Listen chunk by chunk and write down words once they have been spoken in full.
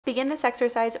Begin this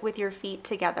exercise with your feet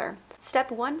together. Step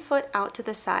one foot out to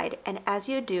the side, and as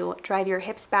you do, drive your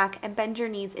hips back and bend your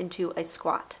knees into a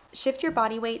squat. Shift your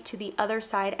body weight to the other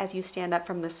side as you stand up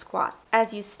from the squat.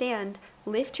 As you stand,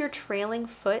 lift your trailing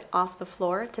foot off the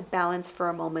floor to balance for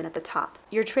a moment at the top.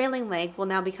 Your trailing leg will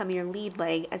now become your lead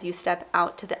leg as you step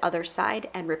out to the other side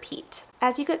and repeat.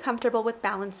 As you get comfortable with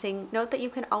balancing, note that you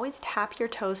can always tap your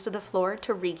toes to the floor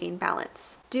to regain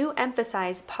balance. Do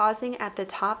emphasize pausing at the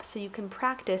top so you can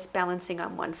practice balancing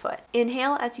on one foot.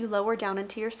 Inhale as you lower down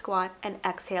into your squat and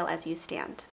exhale as you stand.